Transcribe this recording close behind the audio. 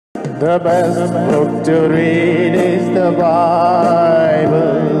The best book to read is the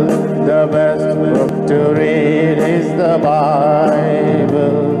Bible. The best book to read is the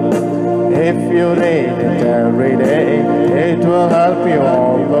Bible. If you read it every day, it will help you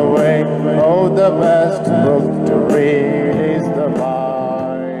all the way. Oh, the best book to read is the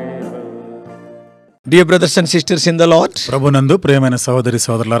Bible. Dear brothers and sisters in the Lord, ప్రభునందు ప్రియమైన సహోదరి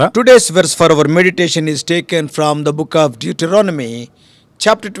సహోదరులారా, today's verse for our meditation is taken from the book of Deuteronomy,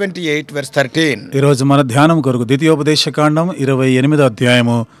 chapter 28, verse 13. ఈ రోజు మన ధ్యానం కొరకు ద్వితీయోపదేశకాండం 28వ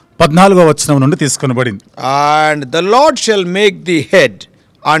అధ్యాయము 14వ వచనం నుండి తీసుకొనబడింది. And the Lord shall make thee head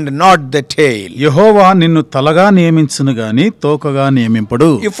and not the tail. యెహోవా నిన్ను తలగా నియమించును గాని తోకగా నియమింపడు.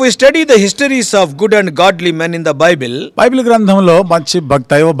 If we study the histories of good and godly men in the Bible, Bible గ్రంథంలో మంచి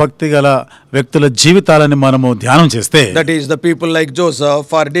దైవ భక్తి గల వ్యక్తుల జీవితాలను మనము ధ్యానం చేస్తే, that is the people like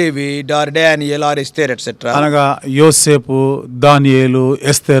Joseph or David or Daniel or Esther, etc. అనగా యోసేపు, దానియేలు,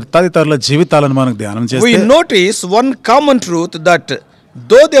 ఎస్తేర్ తదితరుల జీవితాలను మనం ధ్యానం We చేస్తే notice one common truth, that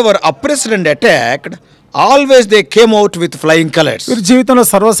though they were oppressed and attacked, always they came out with flying colors. వీరి జీవితంలో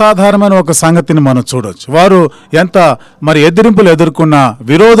సర్వసాధారణమైన ఒక సంగతిని మనం చూడొచ్చు. వారు ఎంత ఎదిరింపులు ఎదుర్కొన్నా,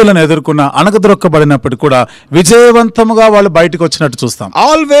 విరోధులను ఎదుర్కొన్నా, అణగదొక్కబడినప్పటికీ కూడా విజయవంతముగా వాళ్ళు బయటకు వచ్చినట్టు చూస్తాం.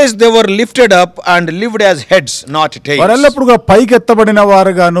 Always they were lifted up and lived as heads, not tails. వారు ఎల్లప్పుడూ పైకి ఎత్తబడిన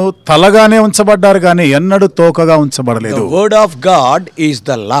వారుగాను, తలగానే ఉంచబడ్డారు గాని ఎన్నడూ తోకగా ఉంచబడలేదు. The word of God is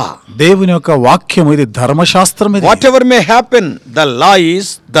the law. దేవుని యొక్క వాక్యం ఇది, ధర్మశాస్త్రం ఇది. Whatever may happen, the law is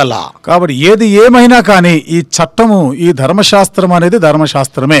the law. కాబట్టి ఏది ఏమైనా కానీ ఈ చట్టము, ఈ ధర్మశాస్త్రం అనేది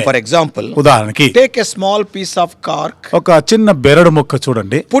ధర్మశాస్త్రమే. For example, ఉదాహరణకి take a small piece of cork, ఒక చిన్న బెరడు ముక్క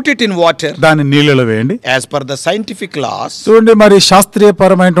చూడండి, put it in water. దాన్ని నీళ్ళలో వేయండి. As per the scientific laws, చూడండి, మరి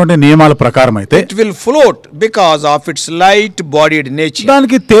శాస్త్రీయపరమైనటువంటి నియమాల ప్రకారం అయితే it will float because of its light bodied nature.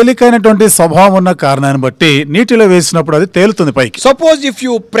 దానికి తేలికైనటువంటి స్వభావం ఉన్న కారణాన్ని బట్టి నీటిలో వేసినప్పుడు అది తేలుతుంది పైకి. Suppose if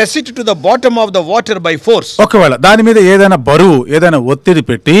you press it to the bottom of the water by force, ఒకవేళ దాని మీద ఏదైనా బరువు, ఏదైనా ఒత్తిడి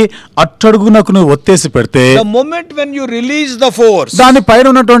పెట్టి అట్టడుగునకు నువ్వు ఒత్తేసి పెడితే, the moment when you release the force, దాని పైన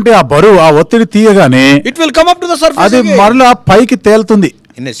ఉన్నటువంటి ఆ బరువు, ఆ ఒత్తిడి తీయగానే it will come up to the surface అది again. మరలా పైకి తేలుతుంది.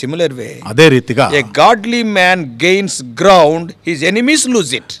 In a similar way, అదే రీతిగా a godly man gains ground, his enemies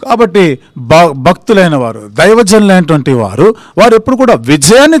lose it. కాబట్టి భక్తులైన వారు, దైవజనులైనటువంటి వారు, వారు ఎప్పుడు కూడా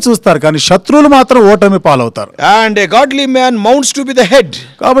విజయాన్ని చూస్తారు కానీ శత్రువులు మాత్రం ఓటమి పాలవుతారు. And a godly man mounts to be the head,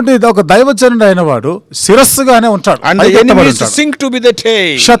 కాబట్టి ఒక దైవజనుడు అయిన వాడు శిరస్సుగానే ఉంటాడు, and the enemies sink to be the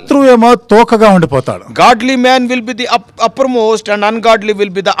tail. శత్రువు ఏమో తోకగా ఉండిపోతాడు. Godly man will be the uppermost and ungodly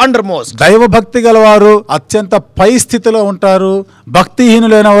will be the undermost. దైవ భక్తి గలవారు అత్యంత పై స్థితిలో ఉంటారు,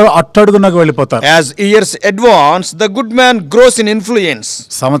 భక్తిహీనులైన వారు అట్టడుగునకు వెళ్ళిపోతారు. As years advance, the good man grows in influence.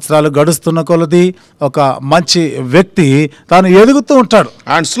 సంవత్సరాలు గడుస్తున్న కొలది ఒక మంచి వ్యక్తి తాను ఎదుగుతూ ఉంటాడు.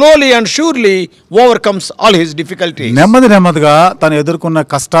 And slowly and surely overcomes all his difficulties. నెమ్మదిగా తను ఎదుర్కొన్న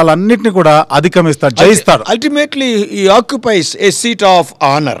కష్టాలన్నిటిని కూడా అధిగమిస్తాడు, జయిస్తాడు. Ultimately he occupies a seat of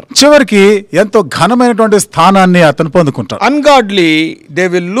honor. చివరికి ఎంతో ఘనమైనటువంటి స్థానాన్ని అతను పొందుకుంటాడు. Ungodly, they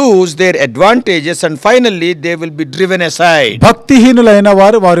will lose their advantages and finally they will be driven aside. భక్తిహీనులైన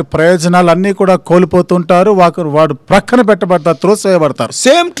వారు వారి ప్రయోజనాలన్నీ కూడా కోల్పోతుంటారు, వారు ప్రక్కన పెట్టబడతారు, త్రోసివేయబడతారు.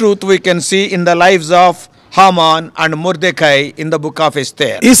 Same truth we can see in the lives of Haman and Mordecai in the book of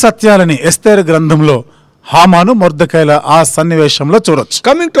Esther. ఈ సత్యాలని ఎస్తేరు గ్రంథంలో హామాను, మొర్దెకైల ఆ సన్నివేశంలో చూడొచ్చు.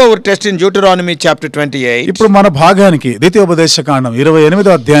 Coming to our text in Deuteronomy chapter 28. ఇప్పుడు మన భాగానికి ద్వితీయోపదేశకాండం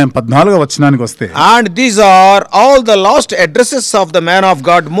 28వ అధ్యాయం 14వ వచనానికి వస్తే, And these are all the last addresses of the man of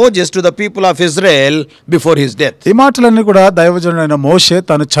God Moses to the people of Israel before his death. ఈ మాటలన్నీ కూడా దైవజనుడైన మోషే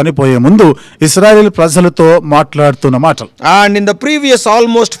తను చనిపోయే ముందు ఇశ్రాయేలు ప్రజలతో మాట్లాడుతున్న మాటలు. And in the previous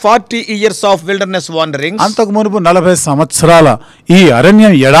almost 40 years of wilderness wanderings, అంతకు మునుపు 40 సంవత్సరాల ఈ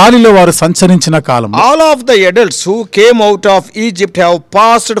అరణ్యం ఎడారిలో వారు సంచరించిన కాలం, all of the adults who came out of Egypt have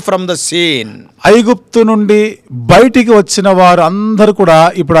passed from the scene. ఐగుప్తు నుండి బయటికి వచ్చిన వారు అందరూ కూడా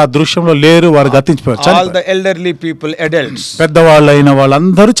ఇప్పుడు ఆ దృశ్యంలో లేరు, వారు గతించిపోయారు. All the elderly people, adults, పెద్దవాళ్ళైన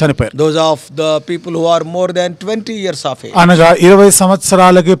వాళ్ళందరూ చనిపోయారు. those of the people who are more than 20 years of age. అనగా 20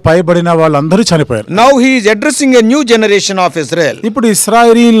 సంవత్సరాలకి పైబడిన వాళ్ళందరూ చనిపోయారు. Now he is addressing a new generation of Israel. ఇప్పుడు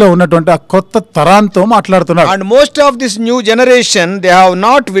ఇశ్రాయేలీయుల్లో ఉన్నటువంటి ఆ కొత్త తరాంతో మాట్లాడుతున్నాడు. And most of this new generation, they have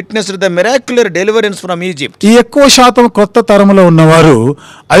not witnessed the miraculous deliverance from Egypt. ఈ ఎక్కువ శాతం కొత్త తరములో ఉన్నవారు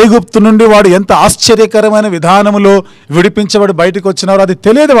ఐగుప్తు నుండి వాడు ఎంత ఆశ్చర్యకరమైన విధానములో విడిపించబడి బయటకు వచ్చినారో అది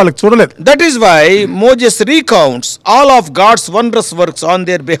తెలియదు, వాళ్ళకి చూడలేదు. That is why Moses recounts all of God's wondrous works on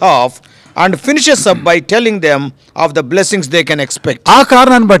their behalf and finishes up by telling them of the blessings they can expect. ఆ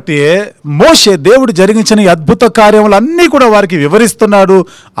కారణాన్ని బట్టి మోషే దేవుడు జరిగించిన ఈ అద్భుత కార్యములన్నీ కూడా వారికి వివరిస్తున్నాడు.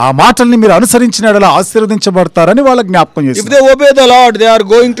 ఆ మాటల్ని మీరు అనుసరించినట్లా ఆశీర్వదించబడతారని వాళ్ళకి జ్ఞాపకం చేశారు. If they obey the Lord, they are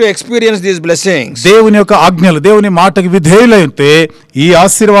going to experience these blessings. దేవుని యొక్క ఆజ్ఞలు, దేవుని మాటకి విధేయులైతే ఈ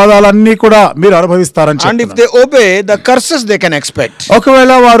ఆశీర్వాదాలన్నీ కూడా మీరు అనుభవిస్తారని And if చెప్తున్నారు. they obey, the curses they can expect.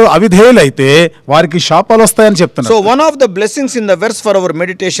 ఒకవేళ వారు అవిధేయులైతే వారికి శాపాలు వస్తాయని చెప్తున్నారు. So one of the blessings in the verse for our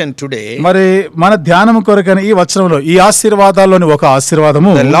meditation today, మరి మన ధ్యానం కొరకైన ఈ వచనంలో ఈ ఆశీర్వాదాల్లోని ఒక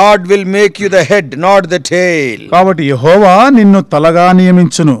ఆశీర్వాదము, the Lord will make you the head, not the tail. కాబట్టి యెహోవా నిన్ను తలగా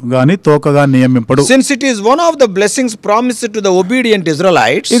నియమించును గాని తోకగా నియమింపడు. Since it is one of the blessings promised to the obedient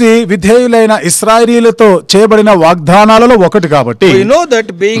Israelites, ఇది విధేయులైన ఇశ్రాయేలీయులతో చేయబడిన వాగ్దానాలలో ఒకటి కాబట్టి we know that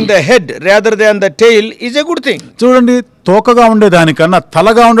being the head rather than the tail is a good thing. చూడండి, తోకగా ఉండేదానికన్నా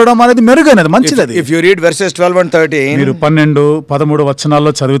తలగా ఉండడం అనేది మెరుగైనది, మంచిది. If you read verses 12 and 13, మీరు 12, 13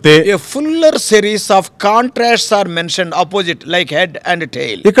 వచనాల్లో చదివితే a fuller series of contrasts are mentioned opposite, like head and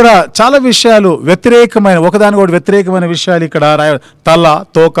tail. ఇక్కడ చాలా విషయాలు వ్యతిరేకమైన, ఒకదానికొకటి వ్యతిరేకమైన విషయాలు ఇక్కడ తల,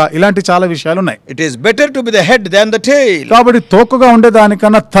 తోక, ఇలాంటి చాలా విషయాలు ఉన్నాయి. It is better to be the head than the tail. కాబట్టి తోకగా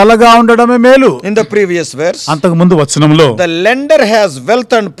ఉండేదానికన్నా తలగా ఉండడమే మేలు. In the previous verse, అంతకు ముందు వచనంలో the lender has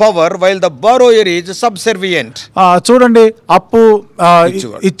wealth and power while the borrower is subservient. చూడండి,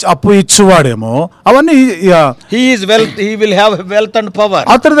 అప్పు ఇచ్చువాడేమో అవన్నీ He is wealth, he will have wealth and power.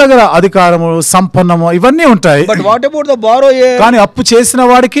 అతని దగ్గర అధికారము, సంపన్నము ఇవన్నీ ఉంటాయి. But what about the borrower? కానీ అప్పు చేసిన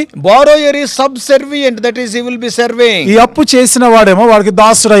వాడికి, Borrower is subservient, that is he will be serving. ఈ అప్పు చేసిన వాడేమో వాడికి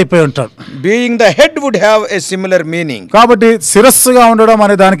దాసుడు అయిపోయి ఉంటాడు. Being the head would have a similar meaning. కాబట్టి శిరస్సుగా ఉండడం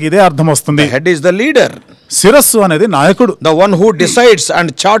అనే దానికి ఇదే అర్థం వస్తుంది. The head is the leader, శిరస్సు అనేది నాయకుడు, the one who decides and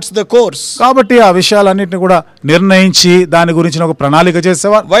charts the course. కాబట్టి ఆ విషయాలన్నింటినీ కూడా నిర్ణయించి దాని గురించి ఒక ప్రణాళిక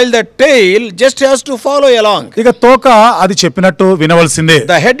చేసేవారు. While the tail just has to follow along. ఇక తోక అది చెప్పినట్టు వినవలసిందే.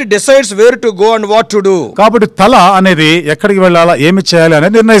 The head decides where to go and what to do. కాబట్టి తల అనేది ఎక్కడికి వెళ్ళాలా, ఏమి చేయాలి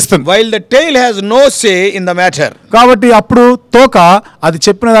అనేది నిర్ణయిస్తుంది. While the tail has no say in the matter. కాబట్టి అప్పుడు తోక అది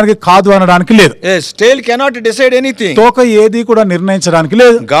చెప్పిన దానికి కాదు అనడానికి లేదు. Yes, tail cannot decide anything. తోక ఏది కూడా నిర్ణయించడానికి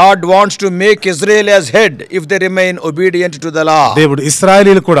లేదు. God wants to make Israel as head if they remain obedient to the law. దేవుడు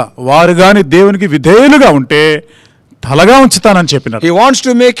ఇశ్రాయేలీయులు కూడా వారు గాని దేవునికి విధేయులుగా ఉంటే తలగా ఉంచుతానని చెప్పినాడు. He wants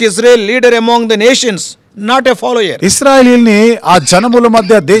to make Israel leader among the nations, not a follower. ఇశ్రాయేలీయుల్ని ఆ జనముల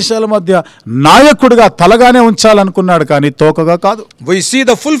మధ్య, దేశాల మధ్య నాయకుడిగా తలగానే ఉంచాలనుకున్నాడు, కానీ తోకగా కాదు. We see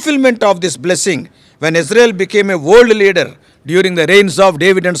the fulfillment of this blessing when Israel became a world leader during the reigns of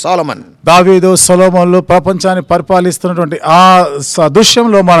David and Solomon. దావీదు, సొలొమోనులు ప్రపంచాన్ని పరిపాలిస్తున్నటువంటి ఆ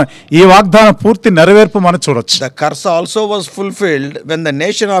దృశ్యంలో మనం ఈ వాగ్దానం పూర్తి నెరవేర్పు మనం చూడొచ్చు. The curse also was fulfilled when the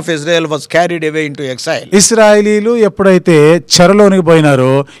nation of Israel was carried away into exile. ఇశ్రాయేలీయులు ఎప్పుడైతే చెరలోనికి పోయినారో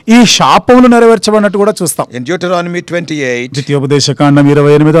ఈ శాపములు నెరవేర్చబడినట్టు కూడా చూస్తాం. In Deuteronomy 28, ద్వితీయోపదేశకాండం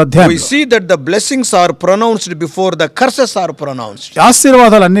 28వ we అధ్యాయం see that the blessings are pronounced before the curses are pronounced.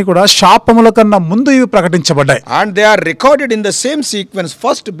 ఆశీర్వాదాలన్నీ కూడా శాపముల కన్నా ముందు ఇవి ప్రకటించబడ్డాయి. And they are recorded in the same sequence,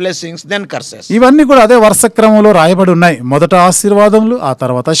 first blessings then curses. ఇవన్నీ కూడా అదే వరుస క్రమంలో రాయబడి ఉన్నాయి. మొదట ఆశీర్వాదములు, ఆ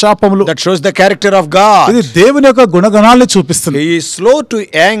తర్వాత శాపములు. That shows the character of God. ఇది దేవుని యొక్క గుణగణాలను చూపిస్తుంది. He is slow to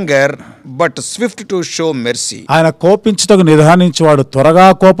anger but swift to show mercy. ఆయన కోపించుటకు నిదానించువాడు, త్వరగా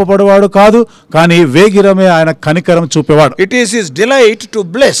కోపపడువాడు కాదు, కానీ వేగిరమే ఆయన కనికరం చూపేవాడు. It is his delight to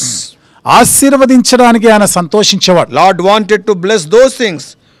bless. ఆశీర్వదించడానికి ఆయన సంతోషించేవాడు. Lord wanted to bless those things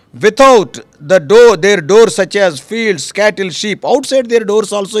without the door, their doors such as fields, cattle, sheep. Outside their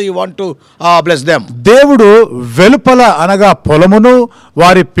doors also he want to bless them. దేవుడు వెలుపల అనగా పొలమును,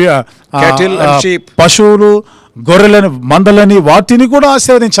 వారి Cattle and sheep. పశువులు, గొర్రెలని, మందలని, వాటిని కూడా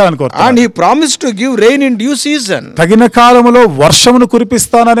ఆశీర్వదించాలనుకుంటున్నాడు. And he promised to give rain in due season. తగిన కాలములో వర్షమును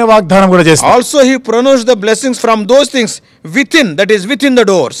కురిపిస్తాననే వాగ్దానం కూడా చేస్తాడు. Also he pronounced the blessings from those things within, that is within the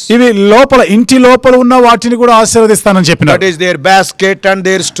doors. ఇవి లోపల, ఇంటి లోపల ఉన్న వాటిని కూడా ఆశీర్వదిస్తానని చెప్పినాడు. That is their basket and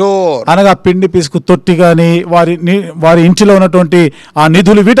their store. అనగా పిండి పిసుకు తొట్టి గాని, వారి ఇంటిలో ఉన్నటువంటి ఆ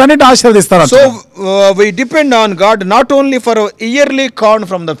నిధులు, వీటన్నిటిని ఆశీర్వదిస్తాడు. So we depend on God not only for a yearly corn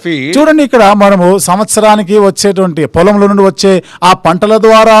from the field. చూడండి, ఇక్కడ మనము సంవత్సరానికి వచ్చేటువంటి పొలంలో నుండి వచ్చే ఆ పంటల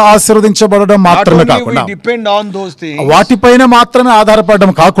ద్వారా ఆశీర్వదించబడడం మాత్రమే కాకుండా, we depend on those things, వాటిపైన మాత్రమే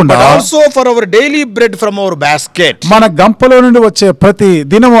ఆధారపడడం కాకుండా, but also for our daily bread from our basket. మన గంపలో నుండి వచ్చే ప్రతి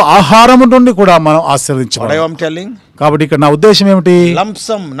దినము ఆహారము నుండి కూడా మనం What I ఆశీర్వదించబడాలి. am telling? కాబట్టి ఇక్కడ నా ఉద్దేశం ఏమిటి? Lump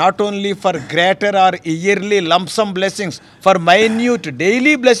sum, not only for greater or yearly lump sum blessings, for minute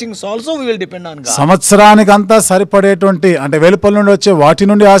daily blessings also we will depend on God. సంవత్సరానికి అంతా సరిపడేటువంటి, అంటే వెలుపల నుండి వచ్చే వాటి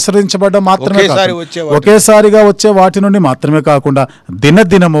నుండి ఆశీర్వదించబడడం మాత్రమే కాకుండా, ఒకేసారిగా వచ్చే వాటి నుండి మాత్రమే కాకుండా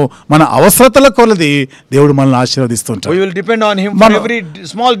దినదినము మన అవసరతల కొలది దేవుడు మనల్ని ఆశీర్వదిస్తుంటాడు. We will depend on him for every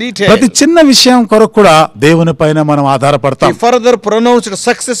small detail. ప్రతి చిన్న విషయం కొరకు కూడా దేవుని పైన మనం ఆధారపడతాం. He further pronounced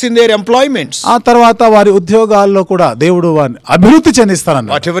success in their employments. ఆ తర్వాత వారి ఉద్యోగాల్లో కూడా దేవుడు వారిని అభివృద్ధి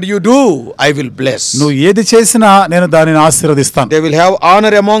చెందిస్తానన్నాడు. Whatever you do, I will bless. నువ్వు ఏది చేసినా నేను దానిని ఆశీర్వదిస్తాను. They will have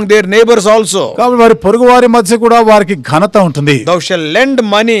honor among their neighbors also. కాబట్టి వారి పొరుగు వారి మధ్య కూడా వారికి ఘనత ఉంటుంది. Thou shall lend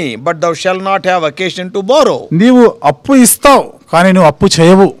money, but thou shall not have occasion to borrow. నీవు అప్పు ఇస్తావు కానీ నువ్వు అప్పు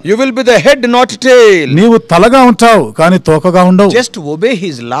చేయవు. You will be the head, not tail. నీవు తలగా ఉంటావు కానీ తోకగా ఉండవు. Just obey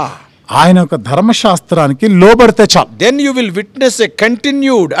his law. ఆయన యొక్క ధర్మశాస్త్రానికి లోబడితే చాలు. Then you will witness a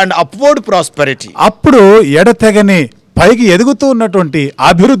continued and upward prosperity. అప్పుడు ఎడతెగని పైకి ఎదుగుతూ ఉన్నటువంటి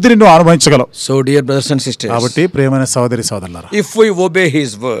అభివృద్ధిని నువ్వు అనుభవించగలవు. So dear brothers and sisters, కాబట్టి ప్రియమైన సోదరి సోదరులారా, if we obey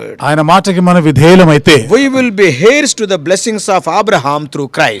his word, ఆయన మాటకి మనం విధేయులమైతే we will be heirs to the blessings of Abraham through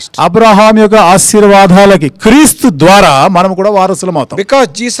Christ. Abraham యొక్క ఆశీర్వాదాలకి క్రీస్తు ద్వారా మనం కూడా వారసులం అవుతాం. Because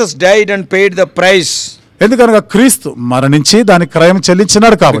Jesus died and paid the price. ఎందుకనగా క్రీస్తు మరణించి దాని క్రయం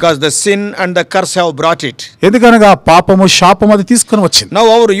చెల్లించినాడు కాబట్టి. Because the sin and the curse have brought it. ఎందుకనగా పాపము శాపము అది తీసుకొని వచ్చింది. Now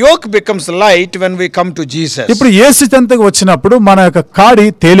our yoke becomes light when we come to Jesus. ఇప్పుడు యేసు చెంతకు వచ్చినప్పుడు మన యొక్క కాడి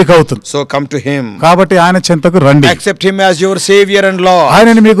తేలికవుతుంది. So come to him. కాబట్టి ఆయన చెంతకు రండి. Accept him as your savior and Lord.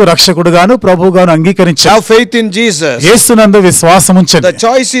 ఆయనని మీకు రక్షకుడుగాను ప్రభువుగాను అంగీకరించండి. Have faith in Jesus. యేసునందు విశ్వాసం ఉంచండి. The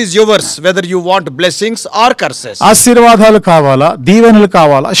choice is yours whether you want blessings or curses. ఆశీర్వాదాలు కావాలా, దీవెనలు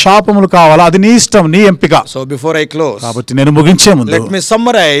కావాలా, శాపములు కావాలా, అది నీ ఇష్టం, నీ ఎంపిక. So before I close, కాబట్టి నేను ముగించే ముందు let me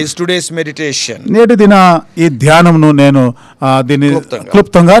summarize today's meditation. నేటి దిన ఈ ధ్యానమును నేను దీన్ని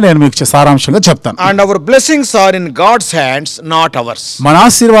క్లుప్తంగా నేను మీకు సారాంశంగా చెప్తాను. And our blessings are in God's hands, not ours. మన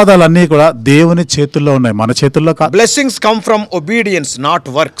ఆశీర్వాదాలన్నీ కూడా దేవుని చేతుల్లో ఉన్నాయి, మన చేతుల్లో కాదు. Blessings come from obedience, not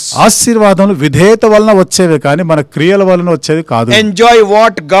works. ఆశీర్వాదములు విధేయత వలన వచ్చేవి కానీ మన క్రియల వలన వచ్చేవి కాదు. Enjoy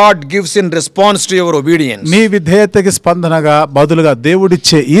what God gives in response to your obedience. నీ విధేయతకి స్పందనగా బదులుగా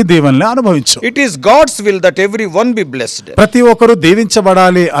దేవుడిచ్చే ఈ దీవెనల్ని అనుభవించు. It is God's will that everyone be blessed. ప్రతి ఒక్కరు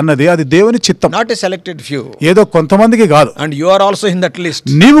దీవించబడాలి అన్నది అది దేవుని చిత్తం, not a selected few. ఏదో కొంతమందికి కాదు. And you are also in that list.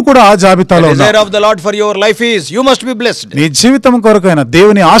 నీవు కూడా ఆ జాబితాలో ఉన్నావు. The desire of the Lord for your life is you must be blessed. నీ జీవితం కొరకైన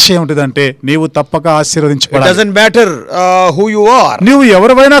దేవుని ఆశ ఏమిటిదంటే నీవు తప్పక ఆశీర్వదించబడాలి. It doesn't matter who you are. నీవు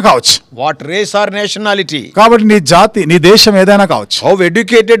ఎవరివైనా కావచ్చు. What race or nationality. కాబట్టి నీ జాతి, నీ దేశం ఏదైనా కావచ్చు. How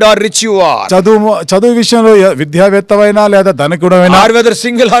educated or rich you are. చదువు విషయంలో విద్యావేత్తవైనా లేదా ధనికుడవైనా, or whether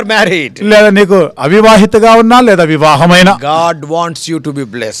single or married, లేదా నీకు అవివాహితగా ఉన్నా లేదా వివాహమైన, God wants you to be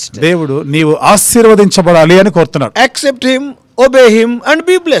blessed. దేవుడు నీవు ఆశీర్వదించబడాలి అని కోరుతున్నాడు. Accept him, obey him and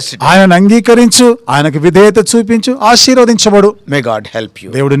be blessed. ఆయనను అంగీకరించు, ఆయనకు విధేయత చూపించు, ఆశీర్వదించబడు. May God help you.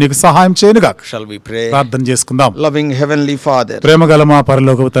 దేవుడు నీకు సహాయం చేయనుగాక. Shall we pray? ప్రార్థన చేసుకుందాం. Loving heavenly Father, ప్రేమగల మా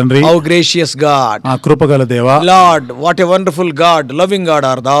పరలోకపు తండ్రి, how gracious God, ఆ కృపగల దేవా, Lord, what a wonderful God, loving God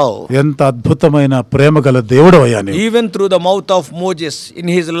are thou. ఎంత అద్భుతమైన ప్రేమగల దేవుడవయ్యా నీవు. Even through the mouth of Moses in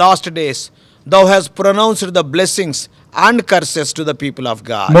his last days, thou hast pronounced the blessings and curses to the people of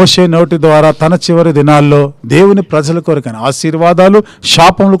God. మోషే నోటి ద్వారా తన చివరి దినాల్లో దేవుని ప్రజల కొరకైన ఆశీర్వాదాలు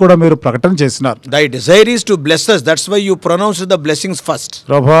శాపములు కూడా మీరు ప్రకటన చేసినారు. Thy desire is to bless us, that's why you pronounced the blessings first.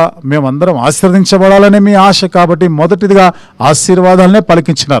 ప్రభువా, మేమందరం ఆశీర్వదించబడాలనే మీ ఆశ కాబట్టి మొదటిదిగా ఆశీర్వాదాలనే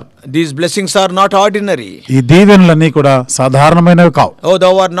పలికించినారు. These blessings are not ordinary. ఈ దీవెనలన్నీ కూడా సాధారణమైనవి కావు. Oh,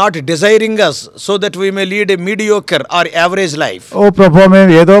 thou art not desiring us so that we may lead a mediocre or average life. ఓ ప్రభువా,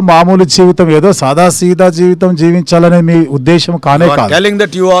 మేము ఏదో మామూలు జీవితం, ఏదో సాదా సీదా జీవితం జీవించాలనే మీ ఉద్దేశం కానే కాదు. Telling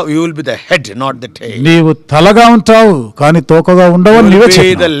that you will be the head, not the tail. నీవు తలగా ఉంటావు కానీ తోకగా ఉండవని నీవే చెప్పావు.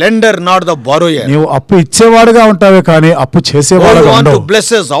 You will be the lender, not the borrower. నీవు అప్పు ఇచ్చేవాడుగా ఉంటావే కానీ అప్పు చేసేవాడుగా ఉండవు. You want to bless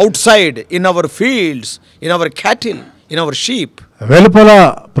us outside, in our fields, in our cattle, in our sheep. వెలుపల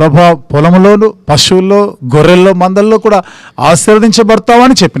ప్రభా పొలంలోను, పశువుల్లో, గొర్రెల్లో, మందల్లో కూడా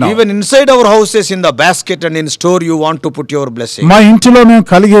ఆశీర్వదించబడతావని చెప్పినావు. Even inside our houses, in the basket and in store, you want to put your blessing. మా ఇంటిలో మేము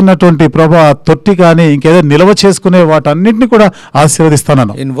కలిగి ఉన్నటువంటి ప్రభా తొట్టి కానీ ఇంకేదో నిల్వ చేసుకునే వాటన్నిటిని కూడా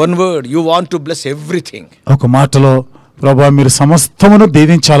ఆశీర్వదిస్తాను. In one word, you want to bless everything. ఒక మాటలో ప్రభా మీరు సమస్తమును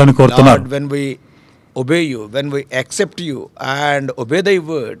దీవించాలని కోరుతున్నారు. Lord, when we obey you, when we accept you and obey thy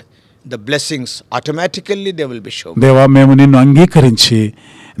word, the blessings automatically they will be shown. దేవా, మేము నిన్ను అంగీకరించి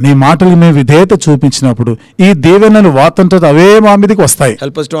నీ మాటలు మేము విధేయత చూపించినప్పుడు ఈ దీవెనలు వాతంతట అవే మా మీదకి వస్తాయి.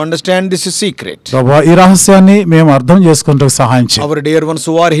 Help us to understand this is secret. ప్రభువా, ఈ రహస్యాన్ని మేము అర్థం చేసుకుంటకు సహాయం చేయి. Our dear ones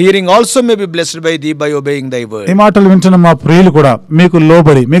who are hearing also may be blessed by thee by obeying thy word. ఈ మాటలు వింటున్న మా ప్రియులు కూడా మీకు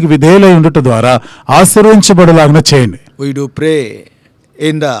లోబడి మీకు విధేయులై ఉండుట ద్వారా ఆశీర్వదించబడేలాగా చేయండి. We do pray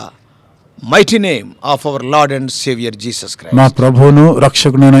in the mighty name of our Lord and Savior Jesus Christ. మా ప్రభువును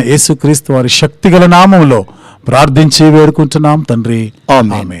రక్షకుడైన యేసుక్రీస్తు వారి శక్తిగల నామములో ప్రార్థించి వేడుకుంటున్నాం తండ్రి.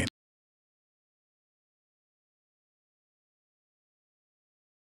 ఆమేన్.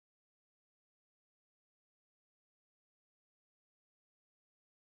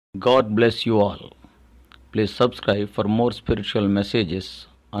 God bless you all. Please subscribe for more spiritual messages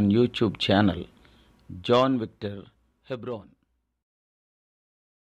on YouTube channel John Victor Hebron.